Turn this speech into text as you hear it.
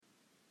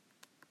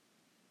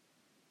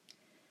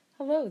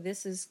Hello,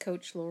 this is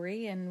Coach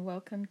Lorie, and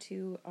welcome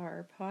to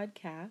our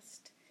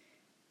podcast.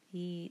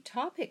 The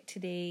topic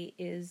today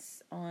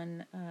is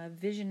on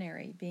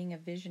visionary, being a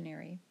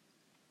visionary,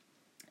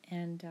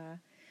 and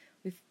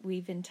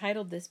we've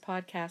entitled this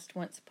podcast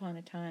 "Once Upon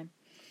a Time."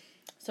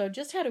 So, I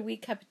just had a wee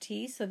cup of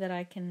tea so that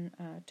I can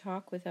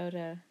talk without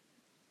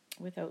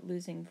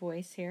losing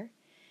voice here.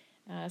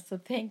 So,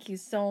 thank you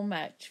so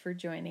much for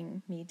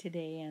joining me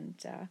today, and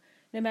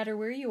no matter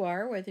where you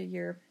are, whether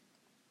you're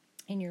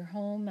in your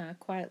home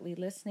quietly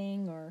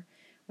listening or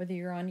whether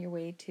you're on your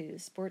way to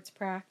sports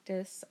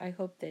practice, I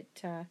hope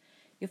that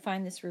you'll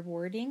find this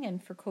rewarding.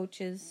 And for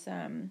coaches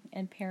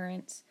and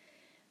parents,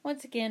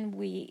 once again,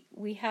 we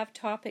have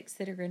topics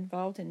that are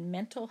involved in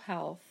mental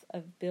health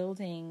of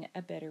building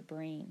a better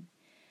brain.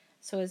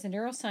 So as a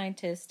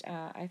neuroscientist,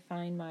 I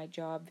find my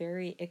job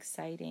very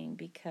exciting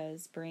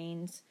because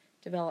brains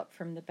develop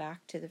from the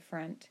back to the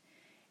front.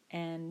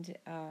 And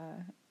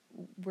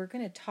we're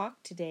going to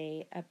talk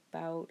today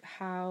about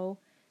how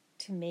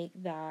to make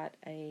that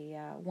a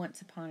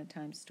once upon a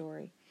time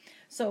story.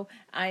 So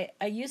I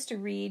used to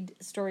read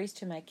stories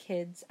to my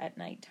kids at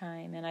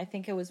nighttime, and I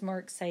think I was more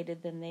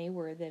excited than they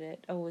were that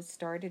it always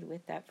started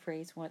with that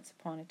phrase, once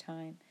upon a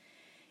time.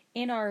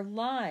 In our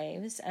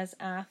lives as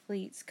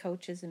athletes,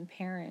 coaches, and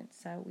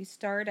parents, we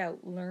start out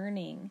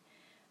learning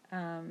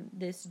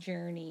this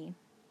journey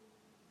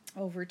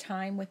over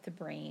time with the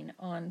brain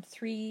on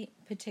three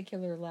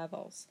particular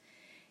levels.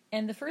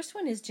 And the first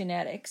one is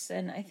genetics,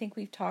 and I think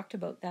we've talked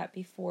about that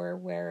before,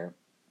 where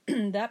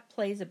that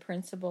plays a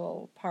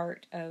principal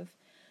part of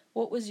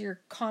what was your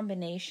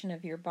combination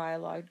of your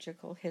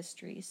biological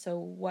history. So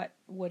what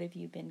have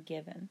you been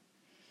given?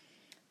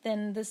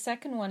 Then the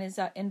second one is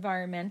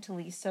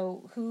environmentally.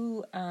 So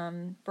who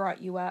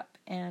brought you up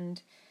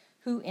and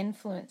who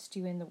influenced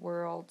you in the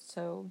world?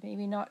 So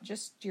maybe not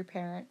just your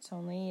parents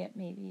only, it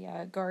may be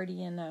a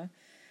guardian, a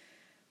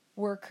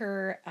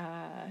worker,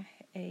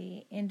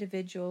 a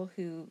individual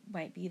who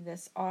might be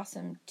this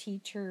awesome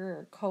teacher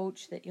or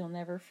coach that you'll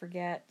never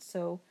forget.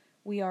 So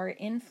we are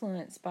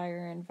influenced by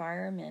our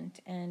environment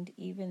and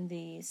even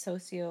the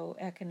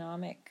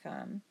socioeconomic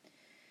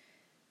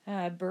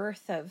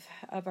birth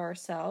of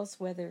ourselves,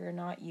 whether or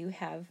not you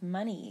have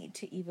money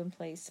to even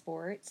play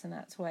sports. And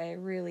that's why I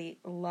really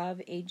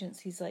love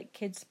agencies like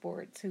Kids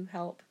Sports who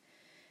help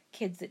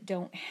kids that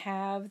don't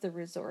have the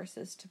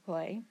resources to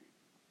play.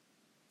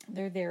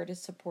 They're there to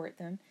support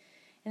them.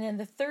 And then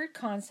the third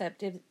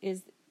concept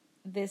is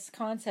this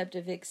concept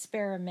of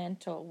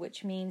experimental,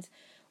 which means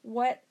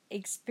what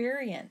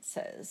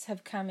experiences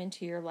have come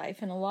into your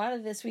life. And a lot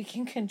of this we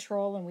can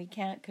control and we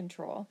can't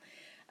control.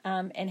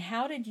 And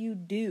how did you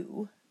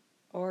do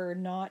or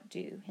not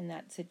do in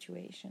that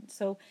situation?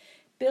 So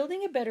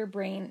building a better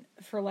brain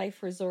for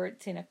life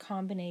resorts in a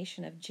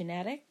combination of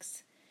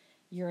genetics,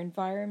 your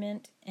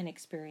environment, and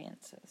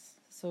experiences.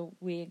 So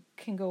we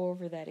can go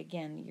over that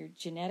again. Your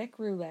genetic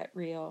roulette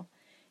wheel,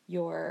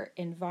 your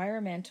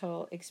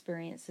environmental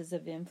experiences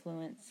of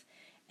influence,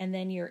 and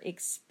then your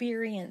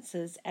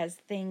experiences as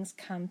things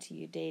come to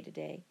you day to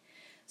day.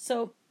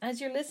 So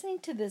as you're listening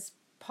to this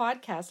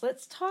podcast,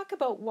 let's talk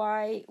about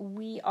why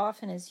we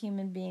often as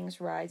human beings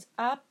rise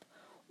up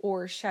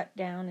or shut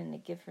down in a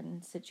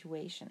given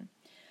situation.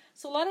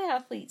 So a lot of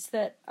athletes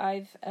that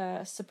I've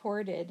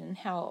supported and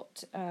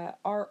helped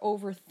are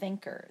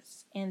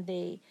overthinkers, and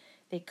they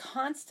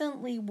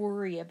constantly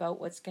worry about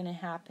what's going to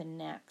happen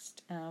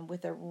next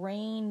with a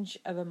range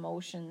of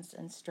emotions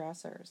and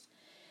stressors.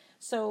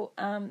 So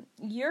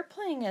you're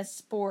playing a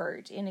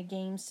sport in a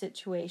game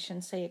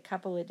situation, say a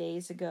couple of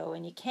days ago,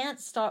 and you can't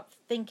stop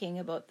thinking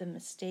about the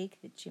mistake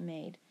that you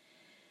made.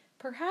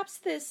 Perhaps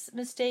this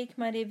mistake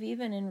might have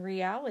even in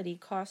reality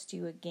cost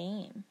you a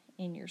game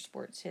in your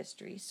sports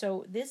history.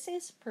 So this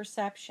is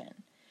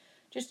perception.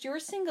 Just your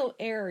single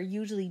error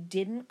usually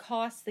didn't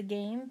cost the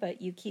game, but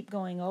you keep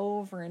going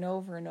over and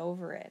over and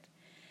over it.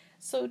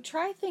 So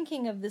try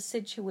thinking of the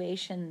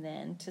situation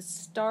then to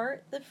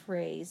start the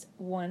phrase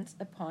once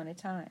upon a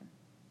time.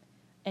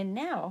 And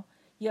now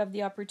you have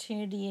the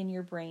opportunity in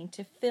your brain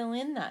to fill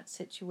in that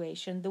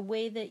situation the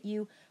way that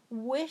you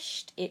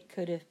wished it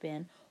could have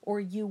been or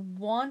you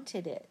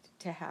wanted it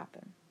to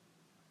happen.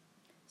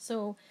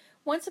 So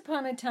once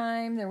upon a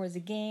time, there was a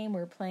game, we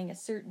were playing a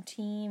certain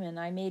team, and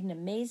I made an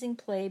amazing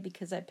play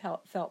because I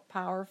felt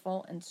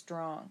powerful and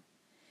strong.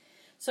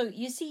 So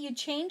you see, you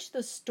change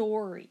the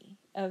story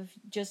of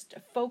just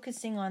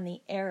focusing on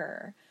the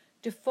error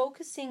to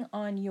focusing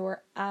on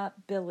your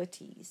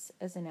abilities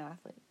as an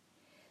athlete.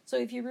 So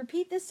if you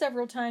repeat this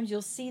several times,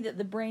 you'll see that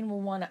the brain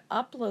will want to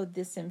upload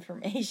this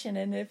information,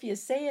 and if you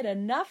say it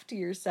enough to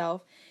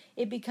yourself,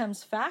 it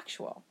becomes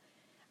factual.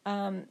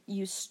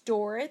 You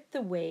store it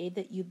the way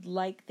that you'd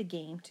like the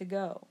game to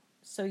go.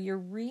 So you're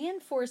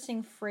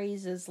reinforcing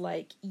phrases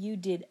like, you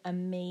did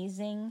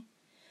amazing,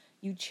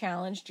 you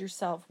challenged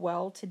yourself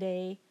well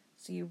today,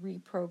 so you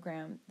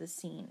reprogram the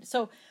scene.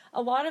 So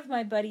a lot of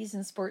my buddies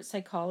in sports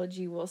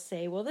psychology will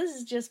say, well, this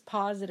is just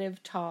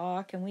positive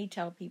talk, and we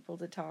tell people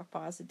to talk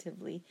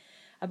positively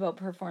about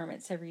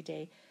performance every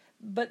day.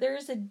 But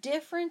there's a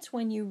difference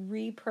when you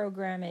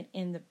reprogram it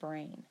in the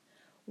brain.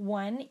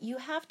 One, you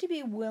have to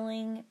be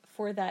willing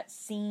for that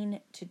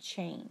scene to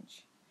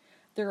change.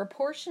 There are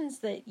portions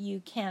that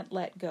you can't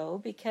let go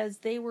because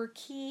they were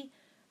key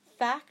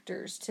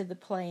factors to the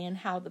play and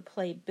how the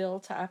play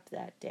built up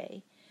that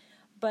day.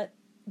 But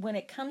when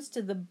it comes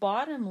to the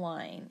bottom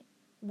line,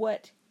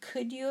 what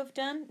could you have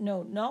done?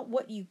 No, not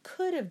what you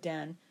could have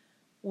done,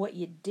 what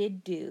you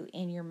did do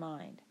in your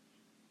mind.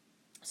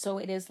 So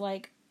it is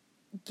like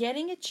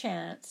getting a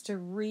chance to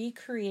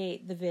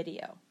recreate the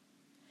video.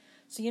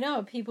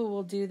 So people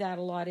will do that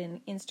a lot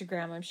in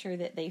Instagram. I'm sure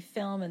that they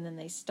film and then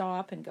they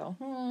stop and go,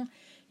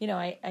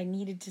 I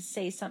needed to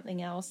say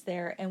something else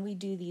there. And we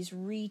do these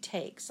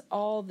retakes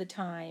all the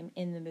time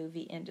in the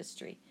movie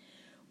industry.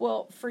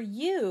 Well, for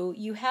you,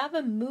 you have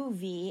a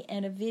movie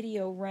and a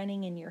video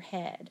running in your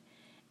head.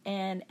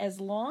 And as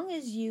long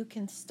as you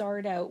can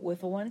start out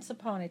with Once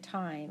Upon a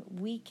Time,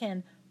 we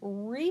can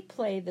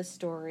replay the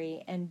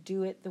story and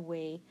do it the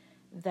way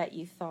that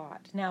you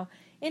thought. Now,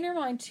 in our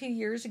mind 2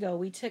 years ago,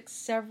 we took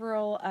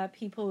several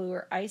people who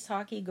were ice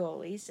hockey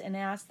goalies and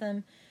asked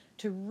them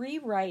to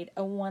rewrite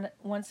a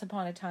Once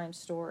Upon a Time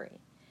story.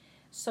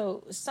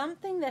 So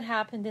something that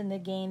happened in the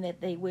game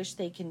that they wish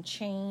they can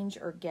change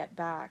or get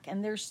back.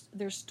 And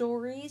their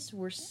stories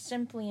were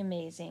simply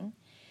amazing.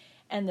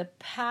 And the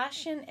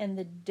passion and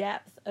the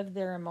depth of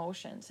their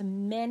emotions,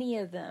 many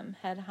of them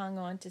had hung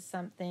on to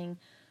something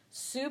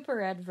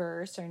super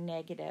adverse or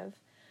negative.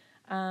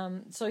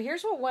 So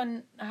here's what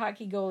one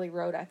hockey goalie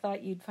wrote. I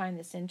thought you'd find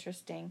this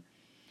interesting.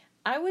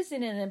 I was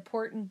in an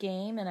important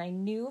game, and I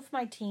knew if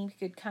my team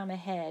could come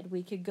ahead,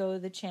 we could go to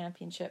the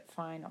championship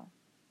final.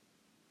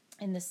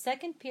 In the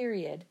second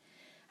period,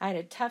 I had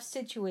a tough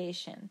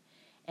situation,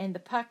 and the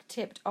puck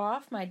tipped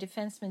off my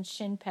defenseman's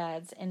shin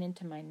pads and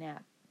into my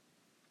net.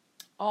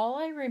 All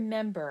I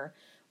remember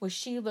was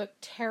she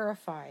looked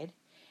terrified,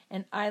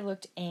 and I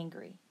looked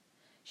angry.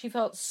 She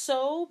felt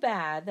so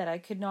bad that I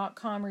could not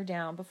calm her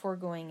down before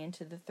going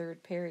into the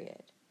third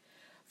period.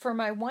 For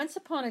my Once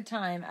Upon a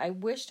Time, I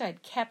wished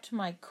I'd kept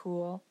my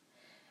cool,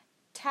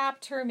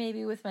 tapped her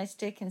maybe with my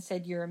stick and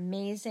said, "You're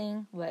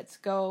amazing, let's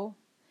go."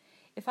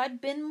 If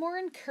I'd been more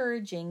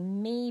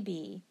encouraging,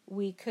 maybe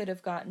we could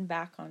have gotten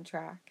back on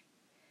track.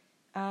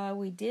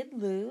 We did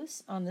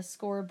lose on the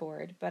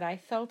scoreboard, but I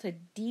felt a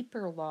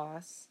deeper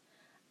loss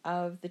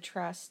of the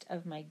trust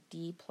of my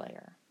D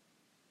player.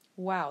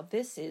 Wow,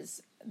 this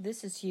is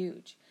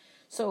huge.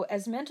 So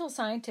as mental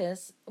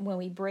scientists, when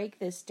we break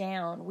this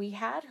down, we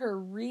had her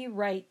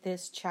rewrite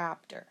this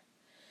chapter.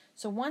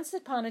 So once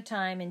upon a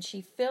time, and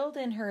she filled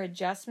in her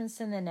adjustments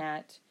in the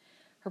net,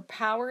 her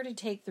power to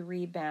take the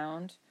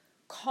rebound,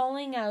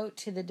 calling out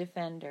to the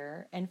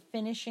defender, and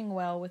finishing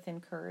well with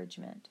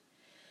encouragement.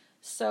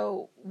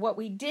 So what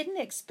we didn't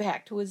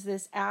expect was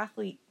this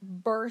athlete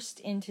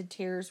burst into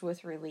tears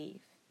with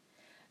relief.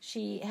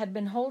 She had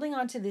been holding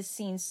on to this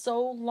scene so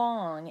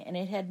long, and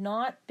it had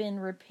not been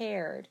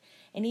repaired.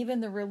 And even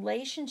the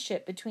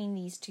relationship between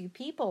these two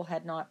people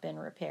had not been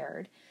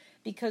repaired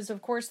because,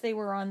 of course, they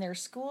were on their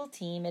school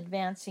team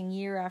advancing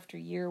year after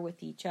year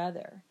with each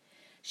other.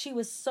 She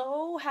was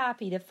so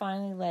happy to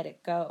finally let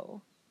it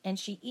go. And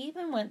she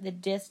even went the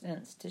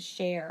distance to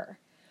share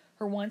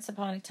her Once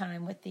Upon a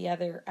Time with the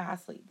other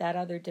athlete, that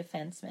other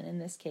defenseman in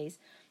this case.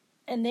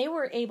 And they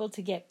were able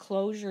to get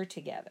closure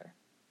together.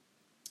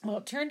 Well,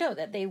 it turned out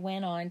that they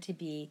went on to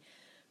be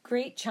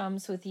great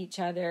chums with each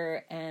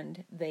other,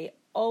 and they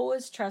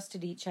always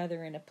trusted each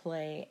other in a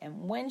play.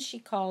 And when she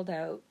called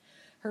out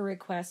her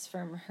requests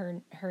from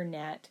her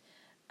net,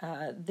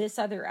 this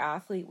other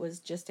athlete was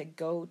just a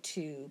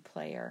go-to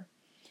player.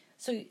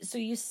 So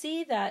you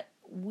see that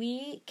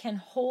we can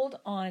hold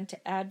on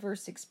to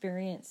adverse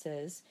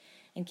experiences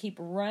and keep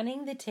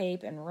running the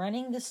tape and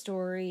running the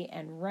story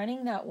and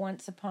running that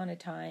Once Upon a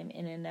Time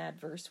in an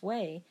adverse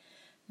way,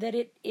 that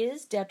it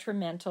is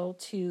detrimental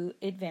to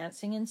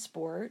advancing in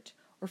sport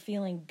or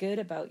feeling good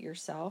about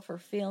yourself or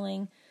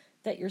feeling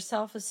that your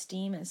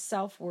self-esteem and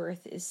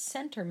self-worth is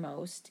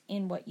centermost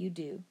in what you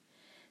do.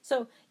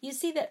 So you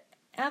see that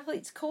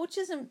athletes,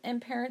 coaches,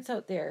 and parents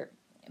out there,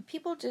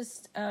 people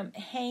just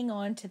hang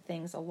on to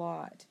things a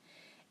lot.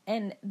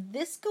 And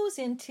this goes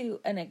into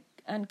an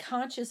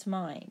unconscious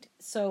mind.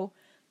 So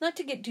not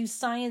to get too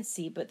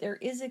sciencey, but there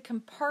is a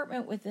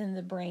compartment within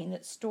the brain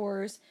that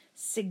stores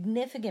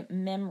significant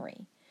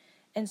memory.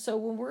 And so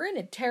when we're in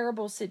a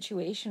terrible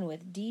situation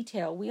with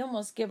detail, we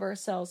almost give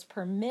ourselves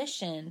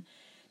permission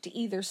to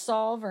either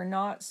solve or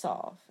not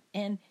solve.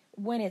 And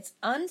when it's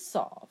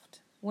unsolved,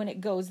 when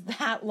it goes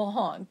that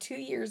long, 2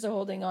 years of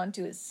holding on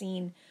to a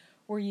scene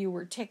where you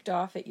were ticked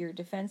off at your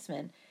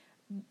defenseman,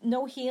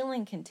 no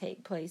healing can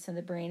take place in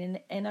the brain.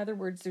 In other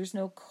words, there's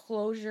no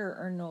closure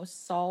or no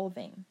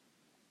solving.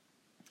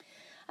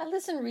 I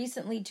listened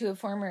recently to a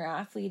former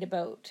athlete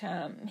about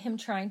him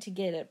trying to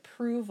get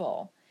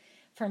approval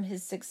from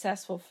his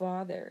successful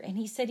father, and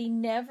he said he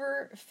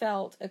never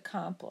felt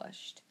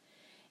accomplished.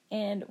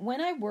 And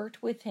when I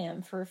worked with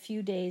him for a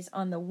few days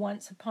on the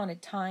Once Upon a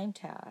Time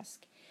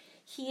task,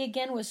 he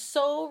again was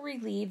so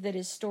relieved that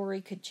his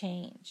story could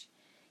change.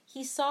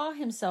 he saw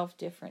himself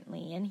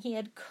differently, and he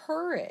had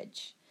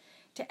courage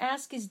to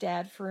ask his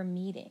dad for a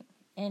meeting.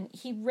 And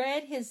he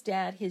read his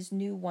dad his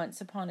new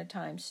once upon a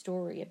time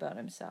story about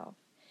himself.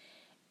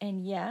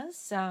 And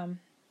yes,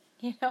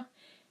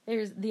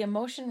 there's the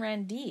emotion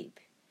ran deep,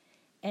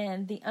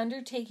 and the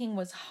undertaking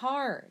was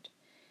hard.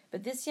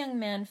 But this young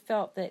man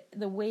felt that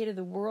the weight of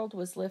the world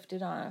was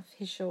lifted off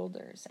his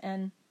shoulders.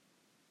 And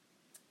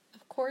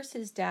of course,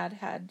 his dad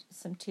had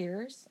some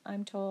tears,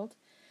 I'm told.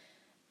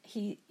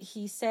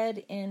 He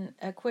said in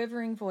a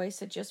quivering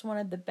voice, "I just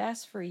wanted the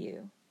best for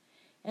you.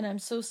 And I'm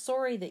so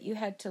sorry that you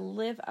had to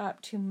live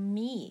up to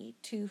me,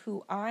 to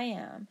who I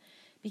am,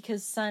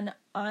 because, son,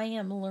 I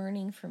am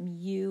learning from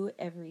you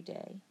every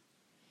day."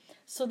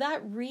 So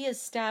that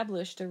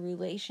reestablished a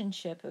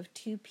relationship of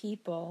two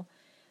people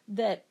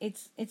that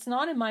it's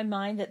not in my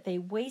mind that they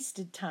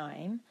wasted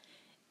time,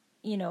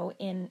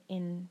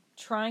 in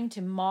trying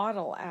to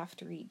model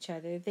after each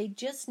other. They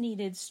just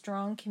needed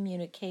strong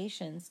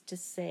communications to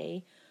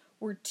say,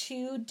 we're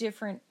two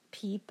different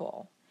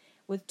people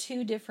with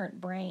two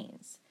different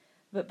brains.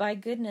 But by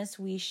goodness,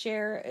 we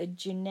share a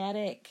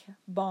genetic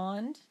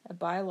bond, a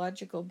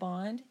biological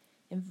bond.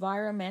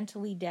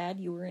 Environmentally, Dad,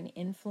 you were an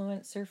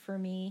influencer for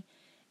me.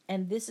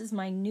 And this is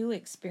my new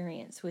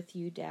experience with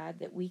you, Dad,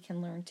 that we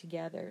can learn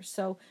together.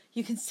 So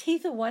you can see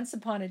the once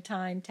upon a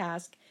time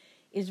task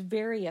is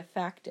very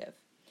effective.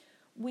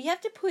 We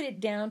have to put it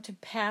down to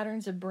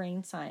patterns of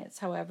brain science,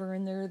 however,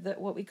 and they're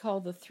what we call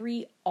the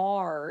 3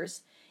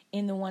 R's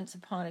in the once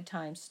upon a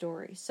time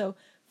story. So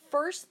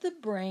first, the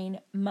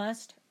brain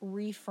must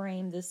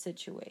reframe the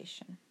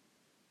situation.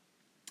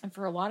 And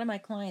for a lot of my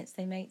clients,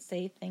 they might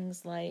say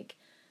things like,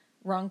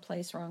 wrong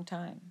place, wrong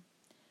time.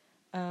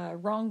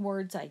 Wrong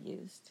words I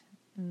used.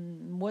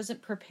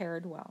 Wasn't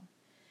prepared well.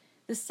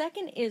 The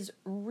second is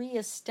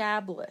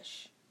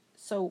reestablish.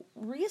 So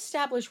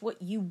reestablish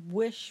what you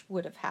wish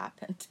would have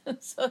happened.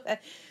 So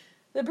that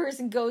the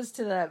person goes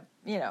to the,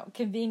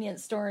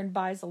 convenience store and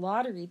buys a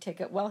lottery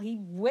ticket. Well, he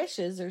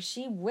wishes or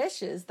she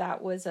wishes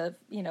that was a,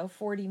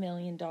 $40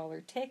 million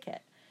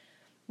ticket.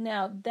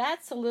 Now,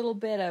 that's a little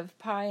bit of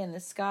pie in the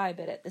sky,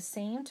 but at the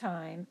same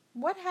time,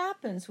 what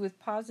happens with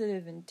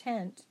positive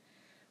intent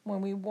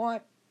when we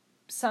want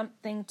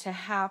something to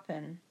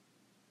happen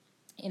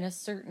in a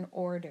certain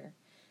order?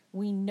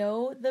 We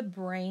know the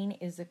brain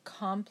is a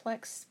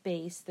complex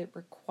space that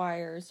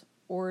requires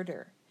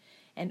order,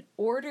 and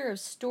order of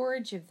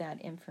storage of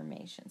that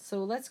information.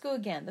 So let's go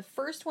again. The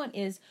first one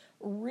is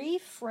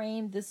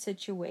reframe the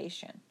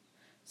situation.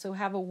 So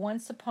have a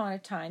once upon a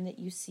time that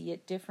you see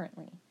it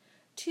differently.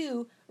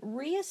 2,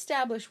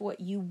 reestablish what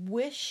you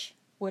wish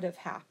would have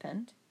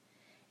happened.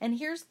 And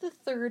here's the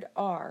 3rd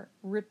R.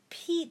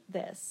 Repeat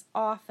this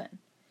often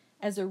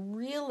as a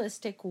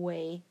realistic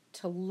way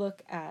to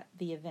look at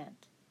the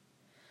event.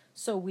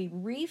 So we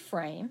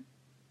reframe.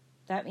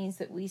 That means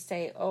that we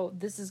say, oh,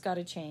 this has got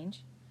to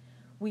change.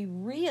 We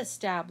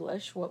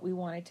reestablish what we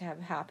wanted to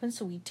have happen.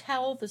 So we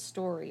tell the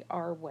story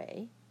our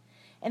way.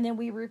 And then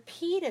we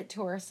repeat it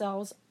to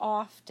ourselves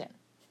often.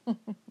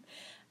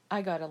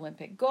 I got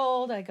Olympic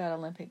gold, I got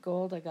Olympic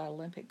gold, I got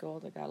Olympic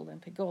gold, I got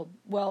Olympic gold.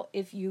 Well,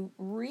 if you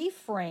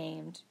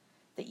reframed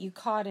that you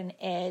caught an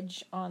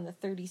edge on the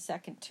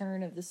 32nd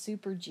turn of the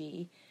Super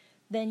G,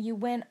 then you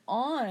went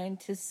on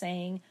to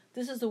saying,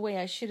 this is the way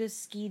I should have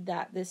skied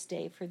that this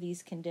day for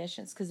these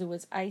conditions, because it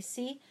was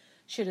icy,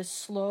 should have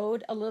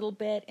slowed a little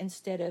bit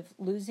instead of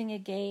losing a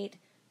gate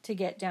to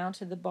get down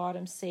to the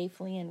bottom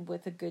safely and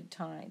with a good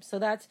time. So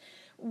that's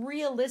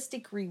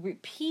realistically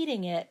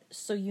repeating it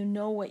so you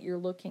know what you're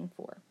looking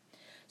for.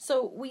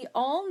 So we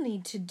all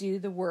need to do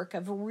the work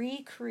of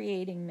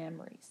recreating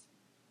memories.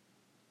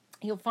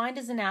 You'll find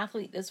as an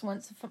athlete, this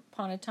once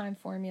upon a time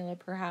formula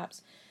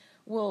perhaps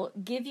will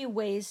give you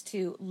ways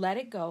to let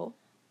it go.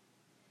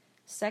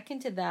 Second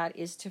to that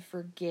is to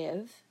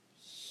forgive.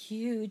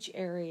 Huge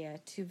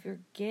area to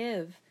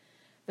forgive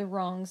the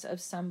wrongs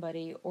of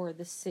somebody or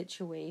the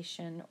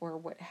situation or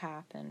what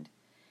happened.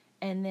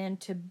 And then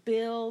to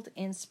build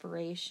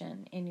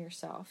inspiration in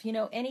yourself.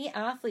 Any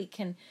athlete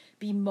can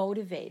be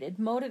motivated.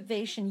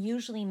 Motivation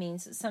usually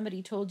means that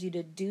somebody told you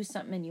to do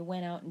something and you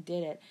went out and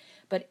did it.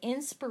 But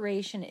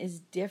inspiration is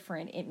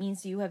different. It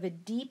means you have a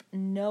deep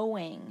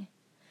knowing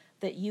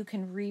that you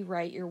can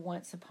rewrite your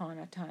once upon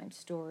a time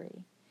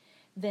story.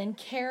 Then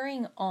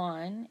carrying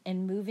on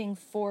and moving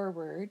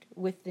forward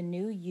with the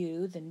new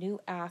you, the new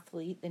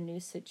athlete, the new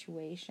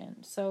situation.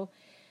 So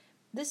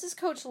this is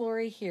Coach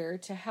Lorie here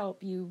to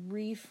help you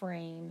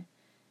reframe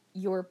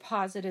your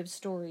positive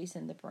stories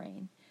in the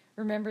brain.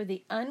 Remember,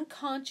 the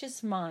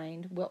unconscious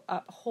mind will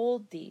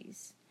uphold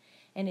these.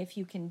 And if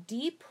you can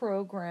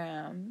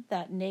deprogram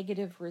that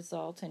negative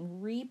result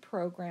and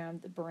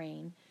reprogram the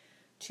brain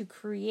to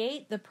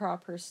create the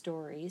proper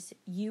stories,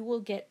 you will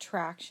get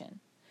traction.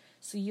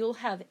 So you'll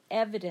have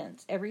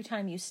evidence every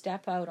time you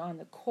step out on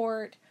the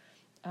court,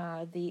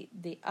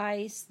 the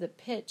ice, the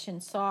pitch in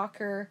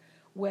soccer,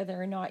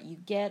 whether or not you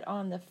get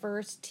on the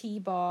first tee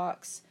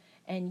box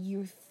and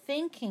you're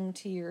thinking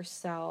to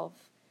yourself,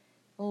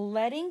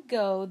 Letting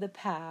go the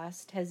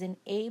past has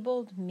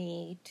enabled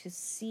me to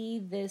see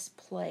this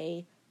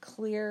play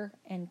clear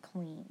and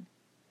clean.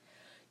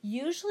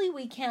 Usually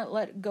we can't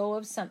let go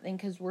of something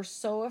because we're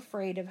so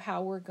afraid of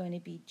how we're going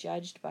to be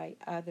judged by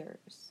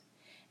others.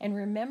 And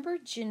remember,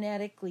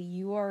 genetically,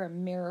 you are a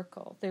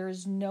miracle. There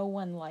is no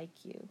one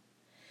like you.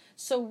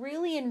 So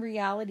really, in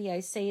reality,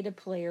 I say to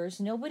players,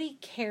 nobody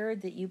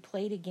cared that you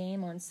played a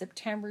game on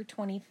September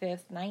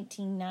 25th,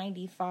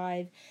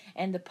 1995,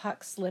 and the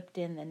puck slipped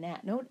in the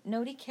net.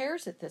 Nobody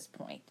cares at this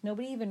point.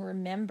 Nobody even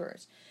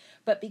remembers.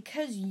 But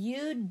because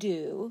you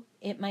do,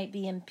 it might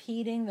be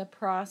impeding the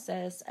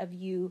process of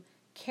you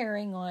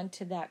carrying on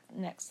to that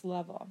next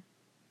level.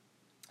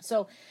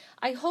 So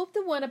I hope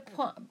the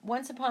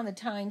Once Upon a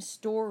Time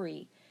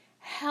story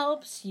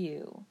helps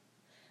you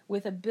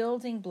with a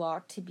building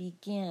block to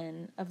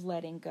begin of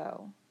letting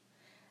go.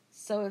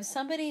 So if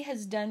somebody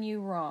has done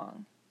you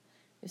wrong,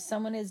 if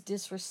someone has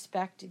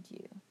disrespected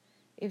you,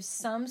 if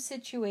some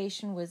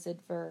situation was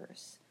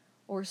adverse,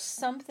 or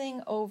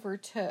something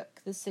overtook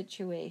the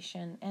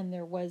situation and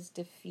there was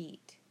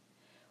defeat,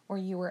 or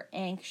you were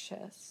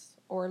anxious,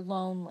 or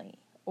lonely,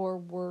 or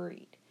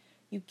worried,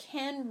 you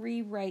can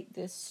rewrite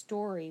this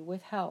story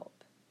with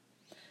help.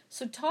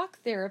 So talk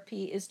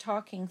therapy is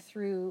talking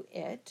through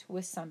it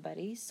with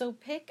somebody. So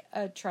pick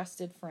a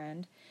trusted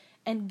friend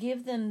and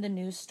give them the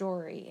new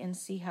story and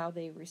see how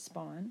they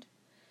respond.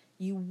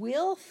 You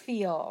will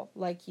feel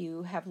like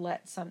you have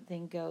let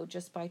something go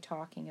just by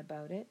talking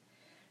about it.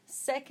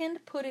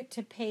 Second, put it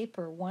to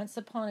paper. Once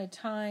upon a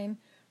time,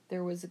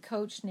 there was a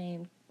coach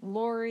named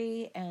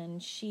Lorie,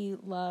 and she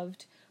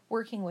loved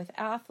working with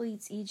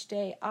athletes each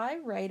day. I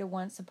write a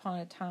once upon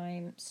a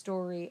time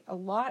story a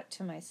lot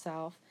to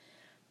myself,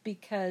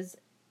 because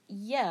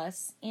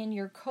yes, in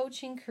your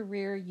coaching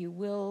career, you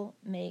will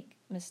make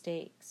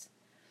mistakes.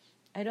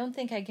 I don't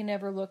think I can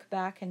ever look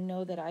back and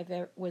know that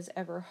I was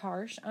ever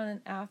harsh on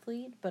an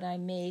athlete, but I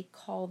may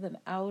call them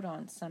out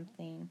on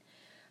something.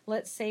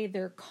 Let's say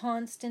their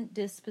constant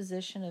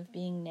disposition of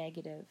being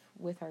negative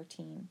with our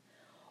team,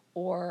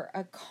 or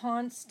a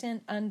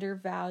constant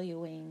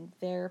undervaluing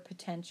their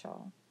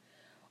potential,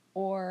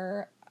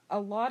 or a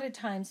lot of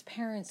times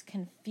parents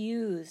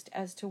confused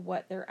as to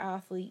what their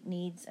athlete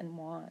needs and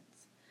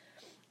wants,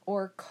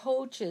 or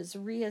coaches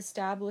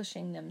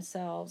reestablishing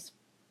themselves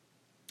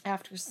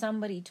after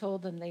somebody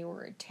told them they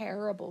were a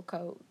terrible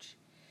coach.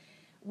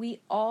 We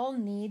all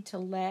need to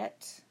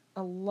let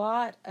a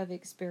lot of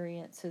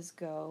experiences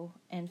go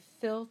and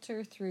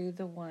filter through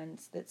the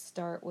ones that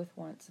start with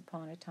once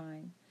upon a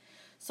time.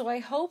 So I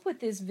hope with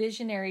this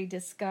visionary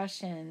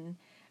discussion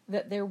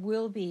that there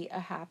will be a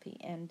happy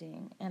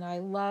ending. And I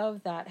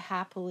love that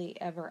happily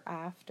ever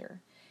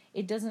after.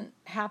 It doesn't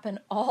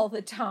happen all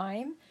the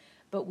time,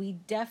 but we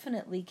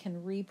definitely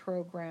can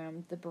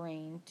reprogram the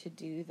brain to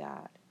do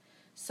that.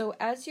 So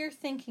as you're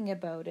thinking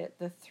about it,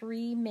 the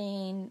three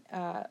main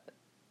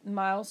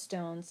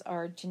milestones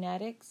are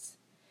genetics,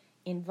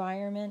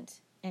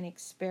 environment, and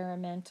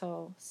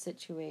experimental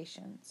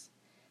situations.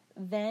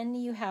 Then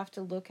you have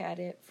to look at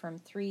it from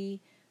 3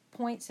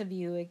 points of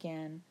view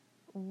again.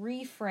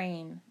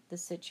 Reframe the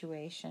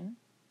situation,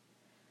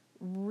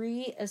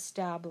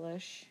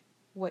 re-establish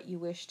what you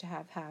wish to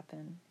have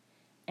happen,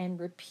 and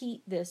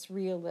repeat this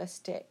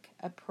realistic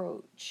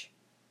approach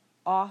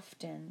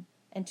often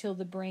until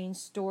the brain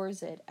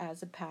stores it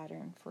as a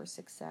pattern for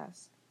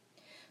success.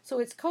 So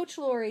it's Coach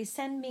Lorie.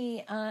 Send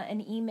me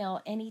an email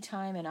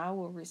anytime and I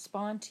will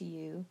respond to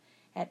you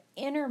at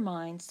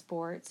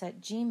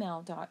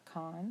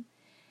innermindsports@gmail.com.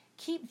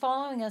 Keep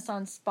following us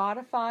on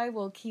Spotify.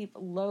 We'll keep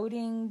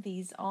loading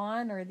these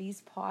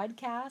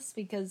podcasts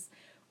because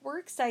we're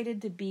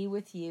excited to be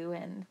with you,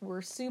 and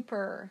we're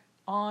super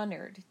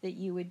honored that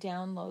you would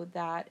download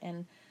that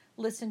and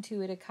listen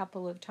to it a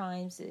couple of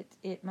times.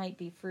 It might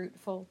be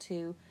fruitful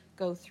to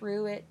go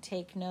through it,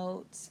 take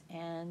notes,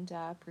 and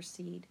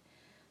proceed.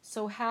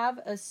 So have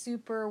a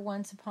super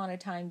once upon a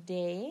time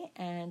day,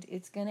 and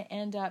it's going to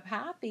end up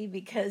happy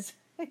because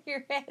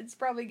your head's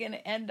probably going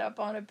to end up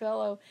on a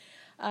pillow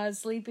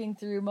sleeping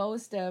through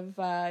most of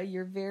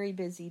your very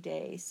busy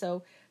day.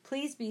 So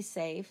please be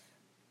safe.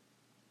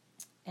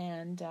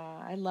 And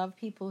I love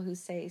people who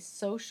say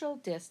social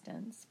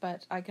distance,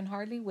 but I can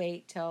hardly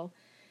wait till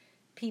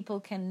people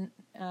can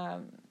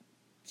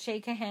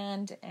shake a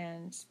hand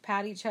and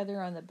pat each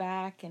other on the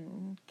back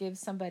and give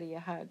somebody a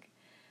hug.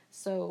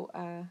 So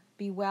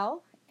be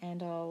well,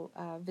 and I'll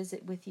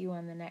visit with you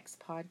on the next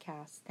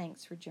podcast.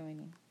 Thanks for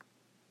joining.